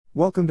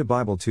Welcome to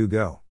Bible to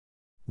Go.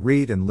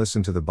 Read and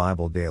listen to the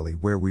Bible daily,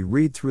 where we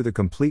read through the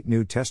complete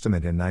New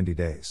Testament in 90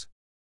 days.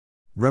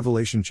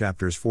 Revelation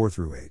chapters 4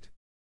 through 8.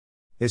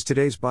 Is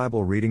today's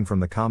Bible reading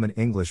from the Common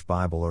English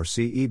Bible or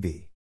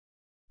CEB?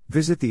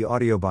 Visit the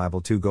Audio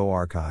Bible to Go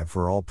archive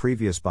for all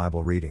previous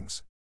Bible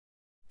readings.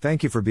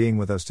 Thank you for being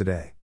with us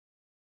today.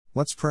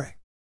 Let's pray.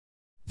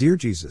 Dear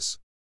Jesus,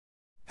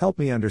 help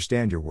me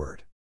understand your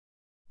word.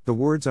 The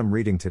words I'm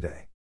reading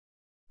today.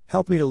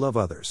 Help me to love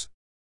others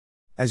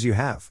as you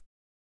have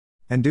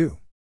and do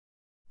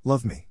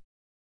love me.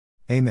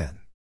 Amen.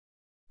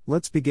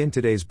 Let's begin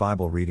today's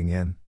Bible reading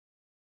in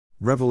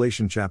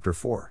Revelation chapter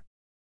 4.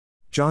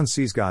 John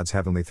sees God's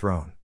heavenly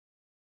throne.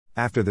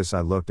 After this I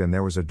looked, and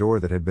there was a door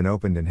that had been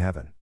opened in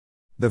heaven.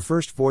 The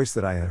first voice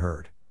that I had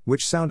heard,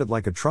 which sounded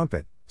like a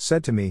trumpet,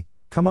 said to me,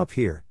 "Come up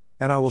here,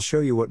 and I will show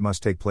you what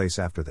must take place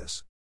after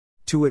this."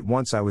 At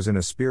once I was in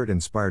a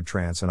spirit-inspired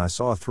trance, and I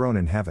saw a throne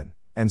in heaven,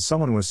 and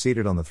someone was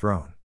seated on the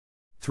throne.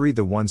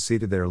 The one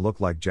seated there looked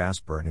like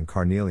jasper and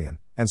carnelian,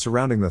 and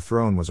surrounding the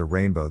throne was a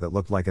rainbow that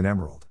looked like an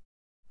emerald.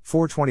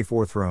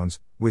 24 thrones,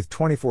 with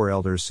 24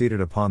 elders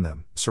seated upon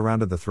them,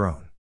 surrounded the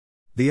throne.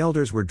 The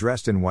elders were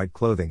dressed in white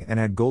clothing and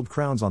had gold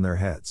crowns on their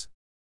heads.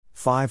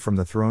 From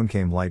the throne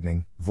came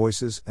lightning,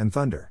 voices, and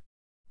thunder.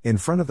 In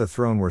front of the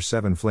throne were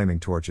 7 flaming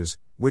torches,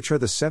 which are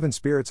the 7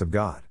 spirits of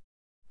God.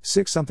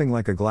 Something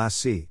like a glass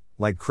sea,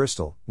 like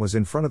crystal, was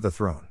in front of the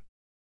throne.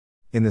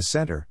 In the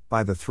center,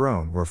 by the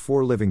throne, were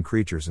 4 living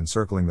creatures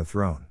encircling the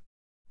throne.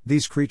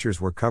 These creatures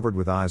were covered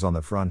with eyes on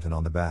the front and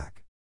on the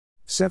back.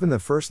 The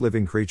first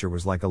living creature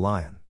was like a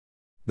lion.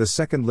 The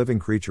second living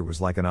creature was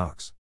like an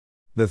ox.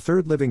 The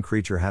third living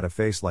creature had a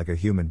face like a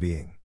human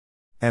being.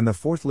 And the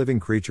fourth living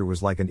creature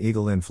was like an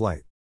eagle in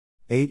flight.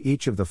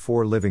 Each of the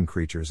 4 living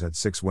creatures had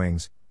 6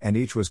 wings, and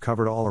each was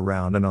covered all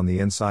around and on the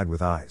inside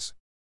with eyes.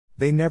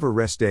 They never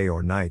rest day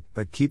or night,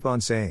 but keep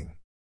on saying,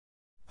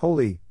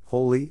 "Holy,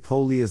 holy,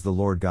 holy is the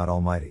Lord God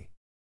Almighty,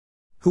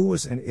 who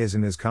was and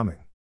is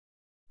coming."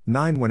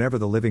 Whenever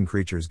the living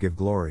creatures give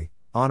glory,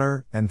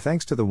 honor, and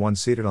thanks to the one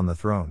seated on the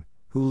throne,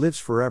 who lives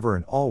forever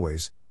and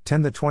always,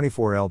 the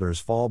 24 elders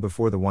fall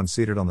before the one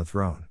seated on the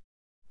throne.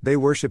 They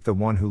worship the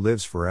one who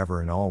lives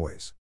forever and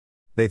always.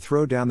 They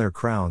throw down their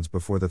crowns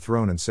before the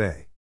throne and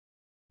say,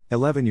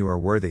 11 You are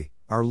worthy,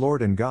 our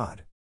Lord and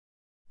God,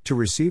 to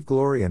receive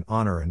glory and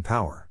honor and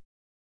power,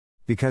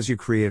 because you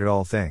created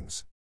all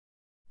things.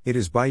 It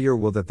is by your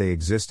will that they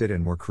existed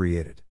and were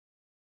created.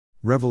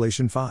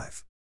 Revelation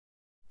 5.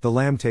 The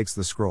Lamb takes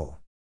the scroll.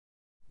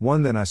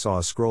 Then I saw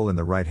a scroll in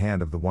the right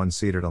hand of the one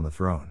seated on the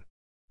throne.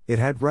 It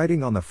had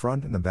writing on the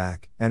front and the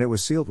back, and it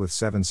was sealed with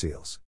 7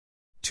 seals.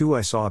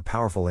 I saw a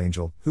powerful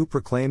angel, who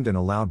proclaimed in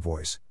a loud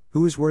voice,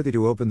 "Who is worthy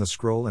to open the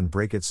scroll and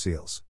break its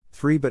seals?"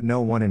 But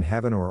no one in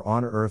heaven or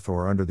on earth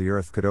or under the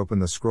earth could open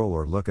the scroll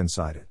or look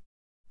inside it.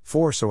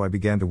 So I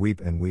began to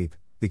weep and weep,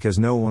 because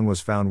no one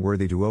was found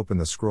worthy to open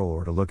the scroll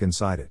or to look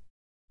inside it.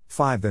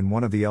 Then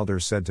one of the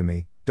elders said to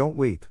me, "Don't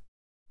weep.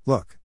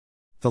 Look.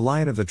 The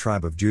Lion of the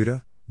tribe of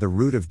Judah, the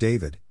Root of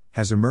David,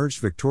 has emerged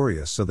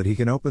victorious so that he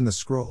can open the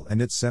scroll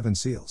and its 7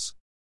 seals."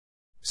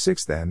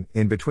 Then,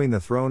 in between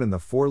the throne and the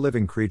 4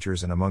 living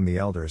creatures and among the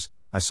elders,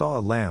 I saw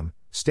a lamb,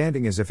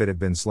 standing as if it had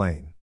been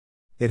slain.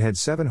 It had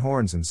 7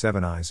 horns and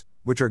 7 eyes,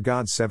 which are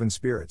God's 7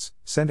 spirits,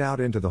 sent out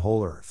into the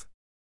whole earth.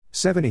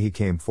 He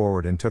came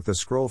forward and took the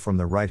scroll from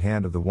the right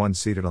hand of the one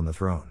seated on the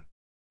throne.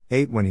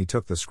 When he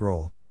took the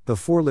scroll, the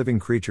 4 living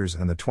creatures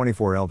and the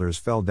 24 elders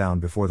fell down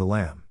before the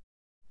Lamb.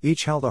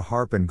 Each held a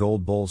harp and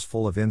gold bowls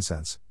full of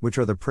incense, which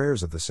are the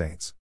prayers of the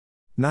saints.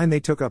 They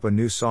took up a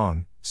new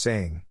song,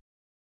 saying,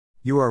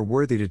 "You are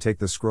worthy to take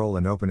the scroll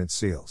and open its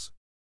seals,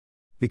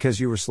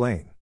 because you were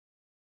slain,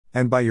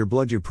 and by your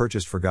blood you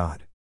purchased for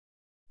God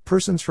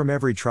persons from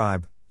every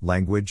tribe,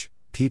 language,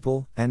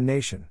 people, and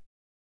nation.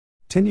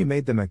 You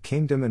made them a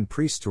kingdom and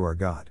priests to our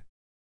God,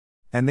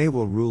 and they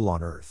will rule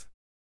on earth."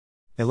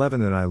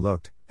 11 And I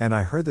looked, and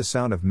I heard the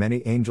sound of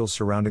many angels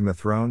surrounding the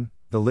throne,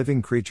 the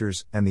living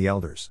creatures, and the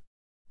elders.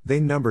 They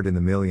numbered in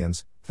the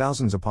millions,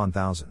 thousands upon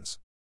thousands.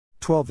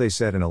 12 They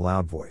said in a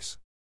loud voice,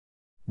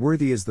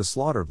 "Worthy is the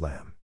slaughtered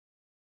Lamb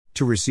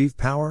to receive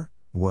power,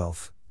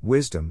 wealth,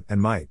 wisdom, and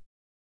might,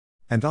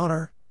 and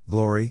honor,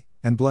 glory,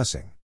 and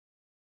blessing."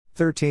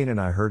 13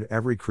 And I heard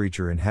every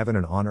creature in heaven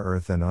and on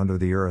earth and under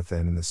the earth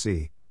and in the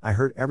sea, I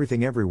heard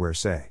everything everywhere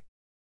say,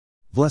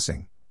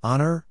 "Blessing,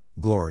 honor,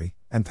 glory,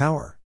 and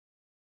power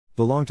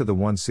belong to the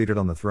one seated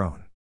on the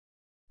throne,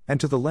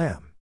 and to the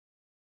Lamb,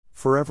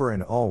 forever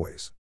and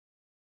always."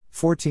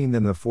 14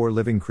 Then the 4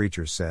 living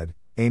creatures said,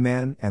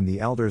 "Amen," and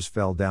the elders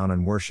fell down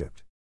and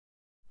worshipped.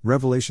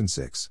 Revelation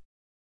 6.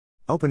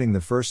 Opening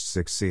the first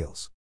 6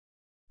 seals.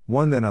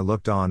 Then I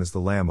looked on as the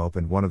Lamb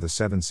opened one of the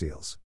 7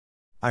 seals.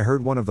 I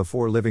heard one of the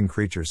 4 living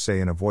creatures say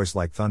in a voice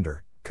like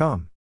thunder,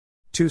 "Come."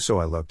 So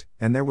I looked,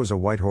 and there was a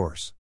white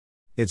horse.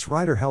 Its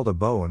rider held a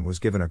bow and was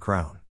given a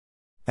crown.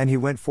 And he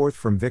went forth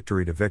from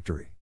victory to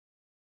victory.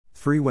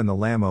 When the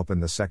Lamb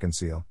opened the second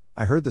seal,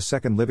 I heard the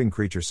second living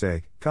creature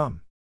say,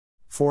 "Come."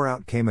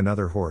 Out came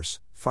another horse,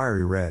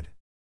 fiery red.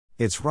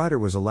 Its rider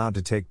was allowed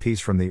to take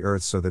peace from the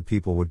earth so that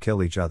people would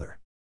kill each other.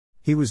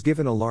 He was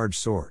given a large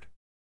sword.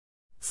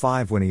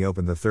 5 When he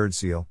opened the third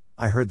seal,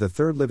 I heard the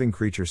third living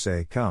creature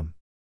say, "Come."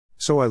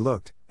 So I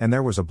looked, and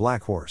there was a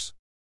black horse.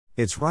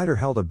 Its rider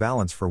held a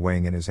balance for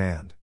weighing in his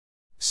hand.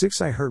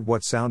 6 I heard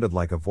what sounded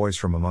like a voice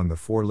from among the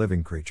 4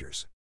 living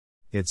creatures.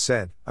 It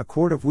said, "A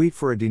quart of wheat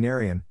for a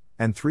denarian,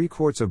 and 3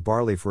 quarts of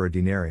barley for a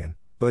denarian,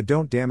 but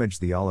don't damage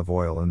the olive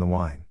oil and the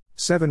wine."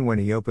 7 When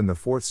he opened the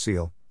fourth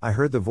seal, I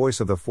heard the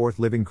voice of the fourth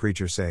living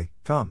creature say,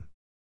 "Come."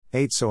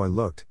 8 So I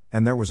looked,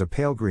 and there was a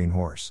pale green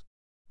horse.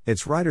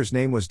 Its rider's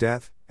name was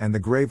Death, and the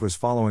grave was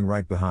following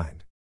right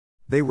behind.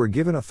 They were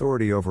given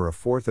authority over a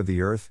fourth of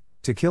the earth,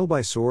 to kill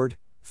by sword,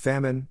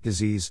 famine,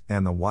 disease,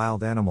 and the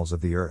wild animals of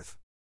the earth.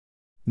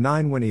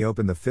 9 When he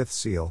opened the fifth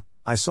seal,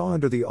 I saw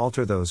under the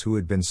altar those who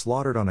had been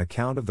slaughtered on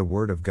account of the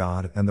word of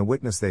God and the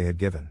witness they had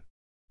given.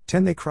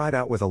 10 They cried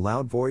out with a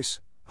loud voice,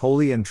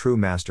 "Holy and true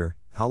Master,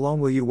 how long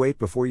will you wait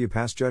before you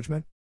pass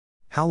judgment?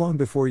 How long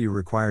before you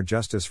require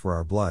justice for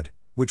our blood,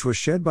 which was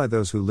shed by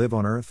those who live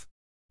on earth?"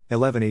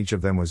 11 Each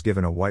of them was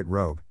given a white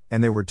robe,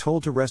 and they were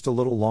told to rest a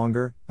little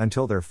longer,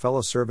 until their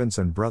fellow servants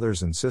and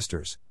brothers and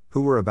sisters,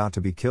 who were about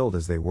to be killed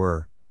as they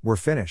were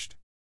finished.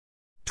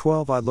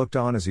 12 I looked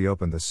on as he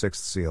opened the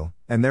sixth seal,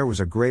 and there was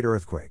a great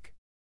earthquake.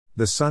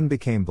 The sun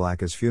became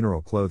black as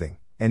funeral clothing,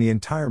 and the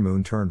entire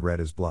moon turned red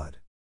as blood.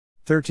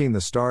 13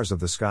 The stars of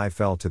the sky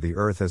fell to the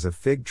earth as a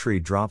fig tree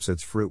drops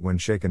its fruit when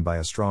shaken by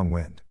a strong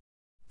wind.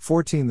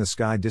 14 The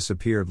sky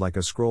disappeared like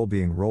a scroll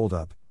being rolled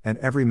up, and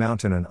every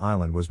mountain and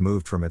island was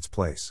moved from its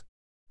place.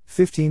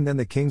 15 Then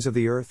the kings of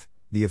the earth,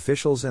 the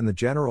officials and the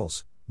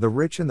generals, the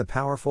rich and the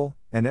powerful,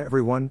 and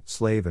everyone,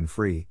 slave and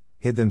free,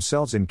 hid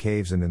themselves in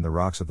caves and in the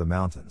rocks of the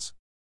mountains.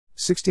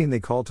 16 They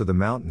called to the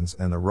mountains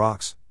and the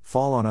rocks,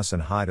 "Fall on us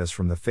and hide us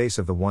from the face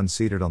of the one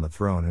seated on the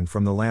throne and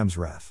from the Lamb's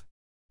wrath."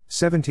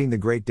 17 The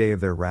great day of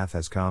their wrath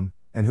has come,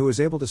 and who is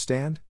able to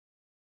stand?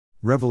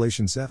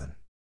 Revelation 7.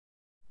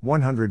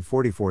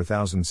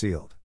 144,000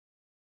 sealed.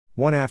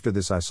 1 After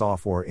this I saw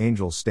 4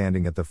 angels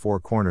standing at the 4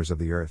 corners of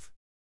the earth.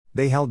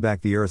 They held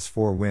back the earth's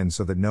 4 winds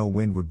so that no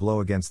wind would blow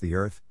against the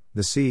earth,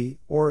 the sea,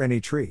 or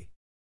any tree.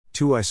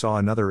 2 I saw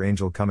another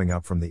angel coming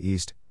up from the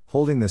east,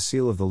 holding the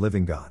seal of the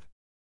living God.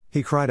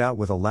 He cried out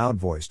with a loud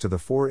voice to the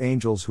 4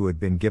 angels who had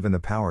been given the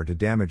power to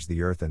damage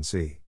the earth and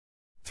sea.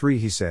 3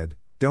 He said,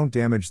 "Don't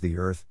damage the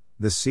earth,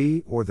 the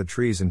sea, or the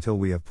trees until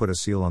we have put a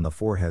seal on the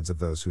foreheads of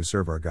those who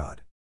serve our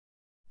God."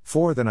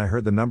 4 Then I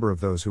heard the number of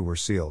those who were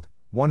sealed,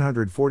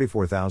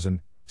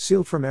 144,000,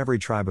 sealed from every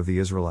tribe of the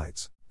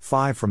Israelites.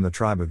 5 From the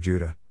tribe of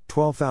Judah,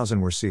 12,000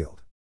 were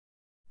sealed.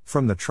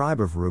 From the tribe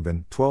of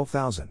Reuben,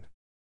 12,000.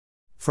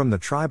 From the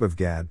tribe of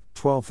Gad,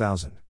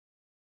 12,000.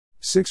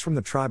 6 From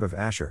the tribe of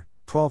Asher,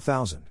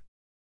 12,000.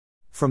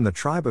 From the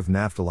tribe of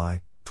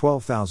Naphtali,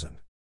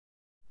 12,000.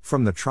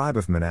 From the tribe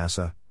of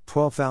Manasseh,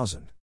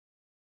 12,000.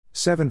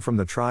 7 From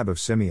the tribe of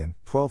Simeon,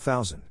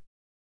 12,000.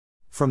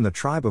 From the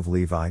tribe of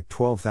Levi,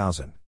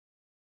 12,000.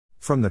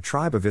 From the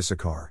tribe of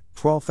Issachar,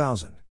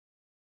 12,000.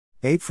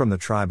 8 From the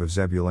tribe of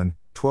Zebulun,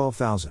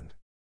 12,000.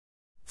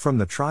 From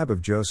the tribe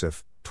of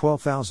Joseph,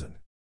 12,000.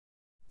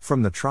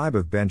 From the tribe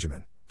of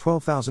Benjamin,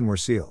 12,000 were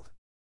sealed.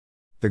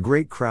 The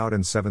great crowd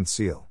and seventh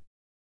seal.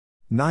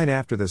 9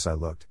 After this I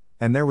looked,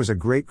 and there was a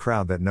great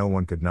crowd that no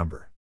one could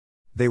number.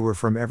 They were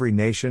from every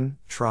nation,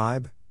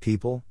 tribe,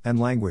 people, and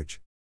language.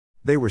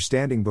 They were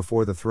standing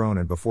before the throne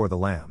and before the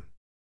Lamb.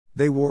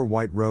 They wore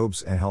white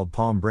robes and held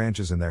palm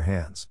branches in their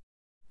hands.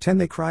 10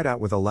 They cried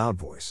out with a loud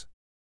voice,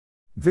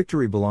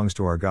 "Victory belongs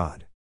to our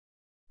God,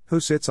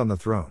 who sits on the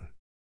throne,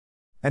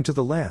 and to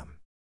the Lamb."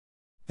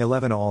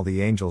 11 All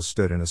the angels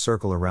stood in a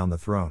circle around the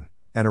throne,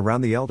 and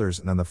around the elders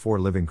and on the 4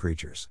 living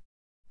creatures.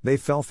 They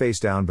fell face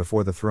down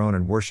before the throne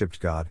and worshipped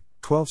God,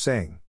 12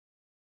 saying,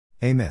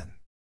 "Amen.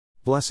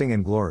 Blessing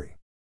and glory,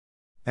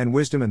 and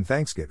wisdom and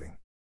thanksgiving,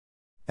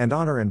 and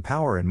honor and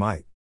power and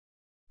might,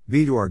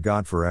 be to our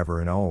God forever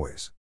and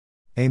always.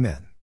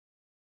 Amen."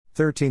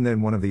 13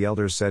 Then one of the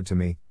elders said to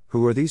me,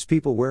 "Who are these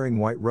people wearing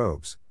white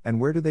robes, and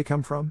where did they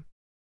come from?"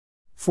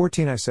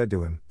 14 I said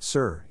to him,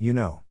 "Sir, you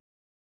know."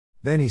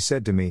 Then he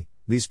said to me,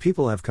 "These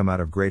people have come out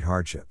of great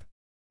hardship.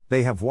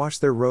 They have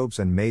washed their robes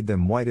and made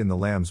them white in the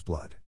Lamb's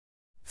blood."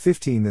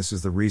 15 This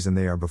is the reason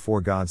they are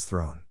before God's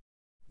throne.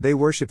 They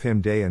worship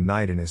Him day and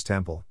night in His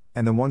temple,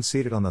 and the one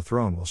seated on the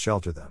throne will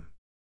shelter them.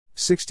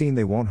 16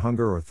 They won't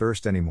hunger or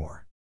thirst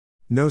anymore.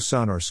 No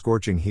sun or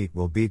scorching heat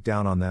will beat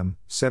down on them.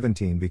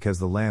 17 Because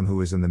the Lamb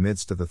who is in the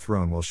midst of the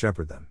throne will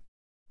shepherd them.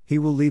 He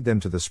will lead them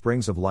to the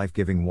springs of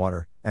life-giving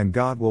water, and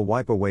God will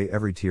wipe away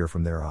every tear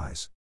from their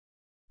eyes.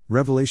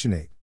 Revelation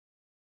 8.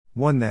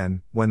 1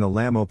 Then, when the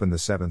Lamb opened the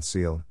seventh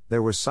seal,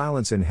 there was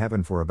silence in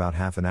heaven for about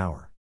half an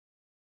hour.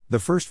 The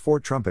first 4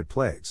 trumpet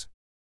plagues.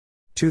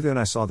 2 Then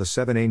I saw the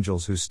 7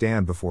 angels who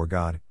stand before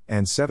God,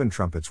 and 7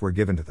 trumpets were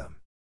given to them.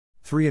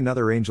 3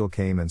 Another angel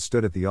came and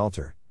stood at the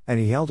altar, and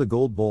he held a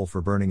gold bowl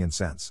for burning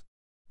incense.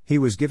 He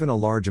was given a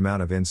large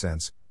amount of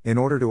incense, in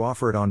order to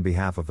offer it on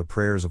behalf of the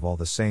prayers of all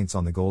the saints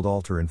on the gold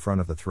altar in front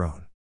of the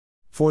throne.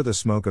 For the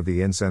smoke of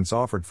the incense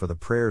offered for the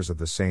prayers of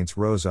the saints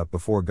rose up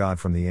before God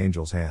from the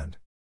angel's hand.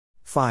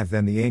 5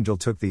 Then the angel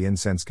took the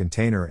incense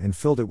container and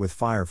filled it with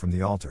fire from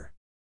the altar.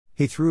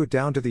 He threw it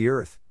down to the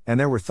earth, and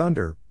there were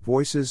thunder,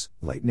 voices,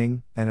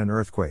 lightning, and an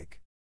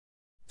earthquake.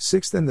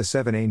 6 Then the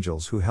 7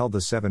 angels who held the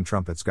 7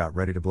 trumpets got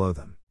ready to blow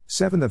them.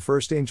 7 The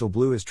first angel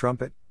blew his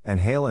trumpet, and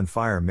hail and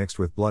fire mixed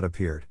with blood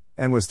appeared,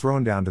 and was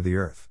thrown down to the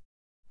earth.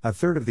 A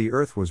third of the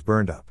earth was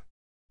burned up.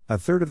 A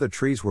third of the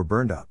trees were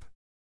burned up.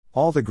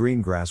 All the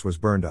green grass was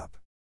burned up.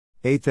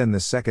 8 Then the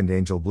second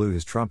angel blew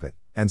his trumpet,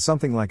 and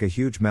something like a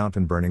huge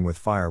mountain burning with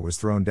fire was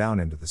thrown down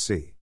into the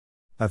sea.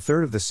 A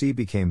third of the sea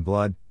became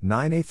blood,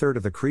 9 A third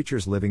of the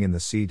creatures living in the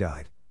sea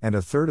died, and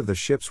a third of the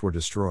ships were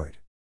destroyed.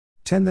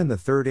 10 Then the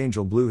third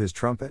angel blew his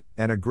trumpet,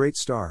 and a great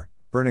star,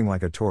 burning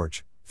like a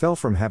torch, fell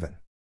from heaven.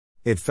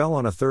 It fell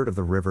on a third of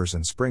the rivers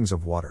and springs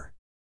of water.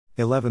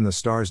 11 The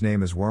star's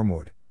name is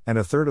wormwood, and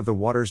a third of the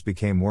waters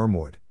became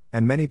wormwood,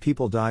 and many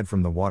people died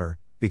from the water,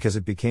 because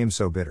it became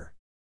so bitter.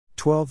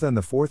 12 Then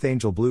the fourth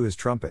angel blew his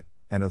trumpet,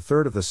 and a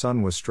third of the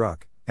sun was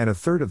struck, and a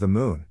third of the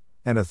moon,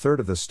 and a third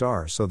of the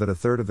stars, so that a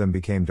third of them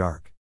became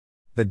dark.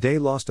 The day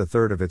lost a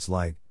third of its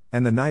light,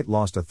 and the night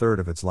lost a third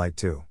of its light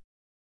too.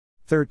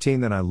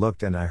 13 Then I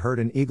looked and I heard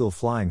an eagle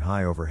flying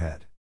high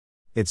overhead.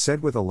 It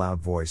said with a loud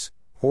voice,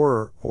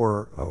 "Horror,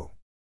 horror, oh!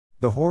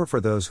 The horror for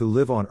those who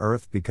live on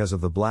earth because of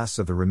the blasts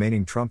of the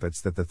remaining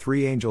trumpets that the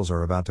 3 angels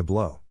are about to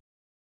blow."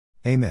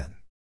 Amen.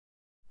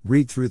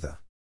 Read through the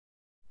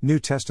New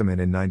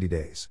Testament in 90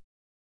 days.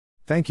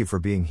 Thank you for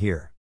being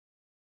here.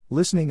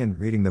 Listening and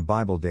reading the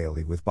Bible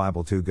daily with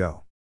Bible to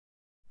Go.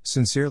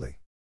 Sincerely,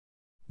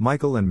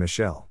 Michael and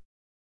Michelle.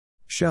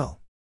 Shell.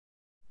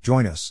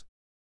 Join us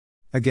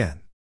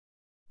again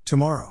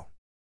tomorrow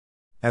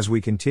as we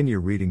continue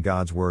reading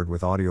God's Word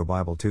with Audio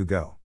Bible to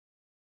Go.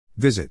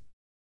 Visit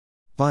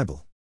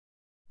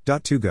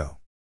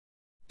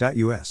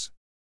Bible.togo.us.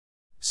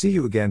 See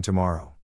you again tomorrow.